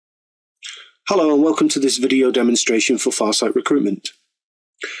Hello and welcome to this video demonstration for Farsite Recruitment.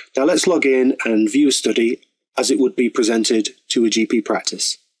 Now let's log in and view a study as it would be presented to a GP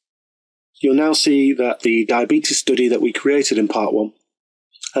practice. You'll now see that the diabetes study that we created in part 1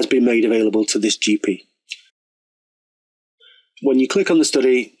 has been made available to this GP. When you click on the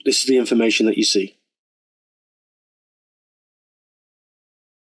study, this is the information that you see.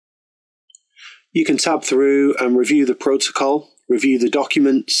 You can tab through and review the protocol, review the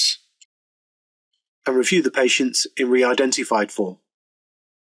documents, and review the patients in re-identified form.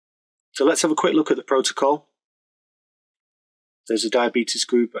 So let's have a quick look at the protocol. There's a diabetes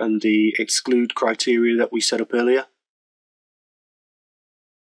group and the exclude criteria that we set up earlier.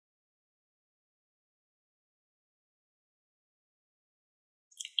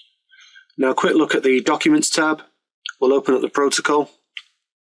 Now a quick look at the documents tab. We'll open up the protocol.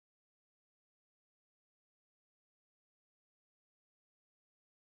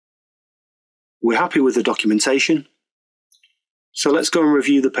 We're happy with the documentation, so let's go and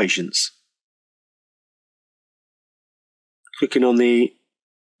review the patients. Clicking on the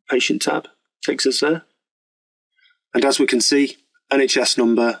patient tab takes us there, and as we can see, NHS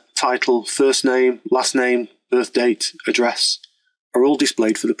number, title, first name, last name, birth date, address are all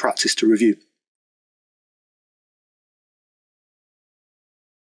displayed for the practice to review.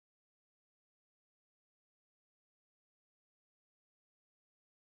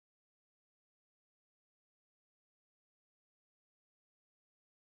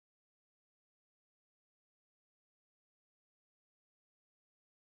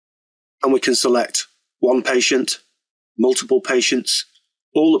 And we can select one patient, multiple patients,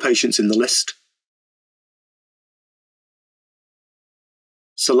 all the patients in the list.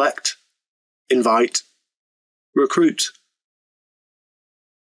 Select, invite, recruit.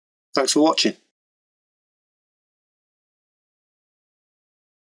 Thanks for watching.